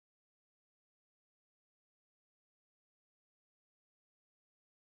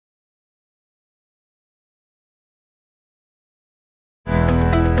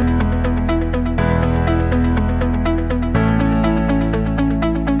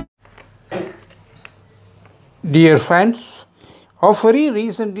Dear friends, very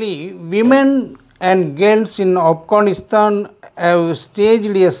recently, women and girls in Afghanistan have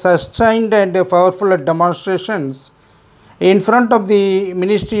staged a sustained and powerful demonstrations in front of the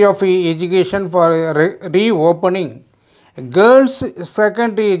Ministry of Education for reopening girls'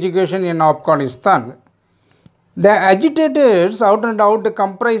 secondary education in Afghanistan. The agitators, out and out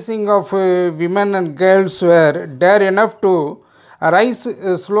comprising of women and girls, were dare enough to raise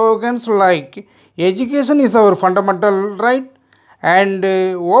slogans like education is our fundamental right and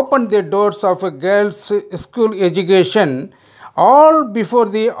open the doors of girls' school education, all before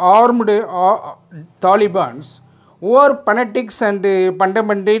the armed Talibans, who are fanatics and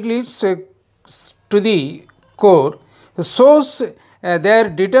fundamentalists to the core, shows their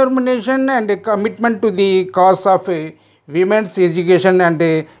determination and commitment to the cause of women's education and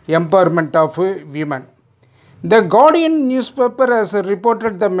empowerment of women. The Guardian newspaper has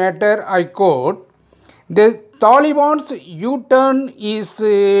reported the matter. I quote, "The Taliban's U-turn is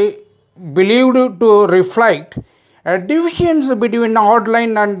believed to reflect a divisions between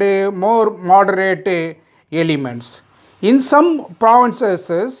hardline and more moderate elements. In some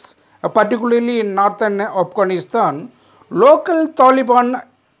provinces, particularly in northern Afghanistan, local Taliban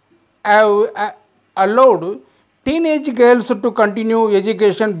have allowed teenage girls to continue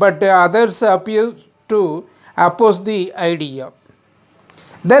education, but others appear to oppose the idea.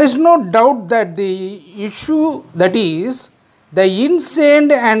 There is no doubt that the issue, that is, the insane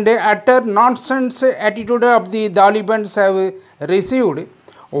and utter nonsense attitude of the Taliban, have received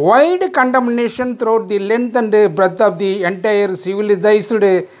wide condemnation throughout the length and breadth of the entire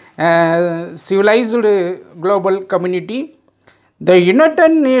civilized global community. The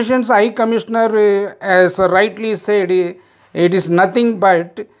United Nations High Commissioner has rightly said it is nothing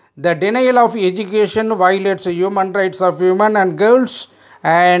but the denial of education violates human rights of women and girls,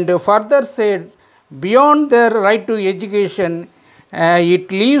 and further said beyond their right to education,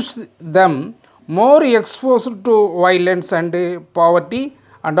 it leaves them more exposed to violence and poverty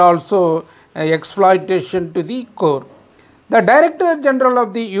and also exploitation to the core. The Director General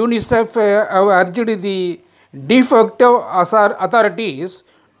of the UNICEF urged the de facto authorities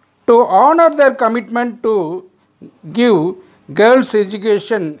to honor their commitment to give girls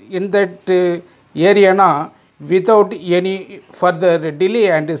education in that area without any further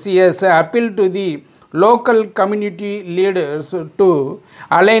delay, and she has appealed to the local community leaders to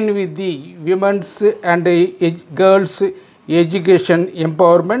align with the women's and girls education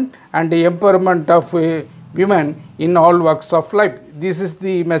empowerment and empowerment of women in all walks of life. This is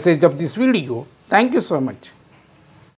the message of this video. Thank you so much.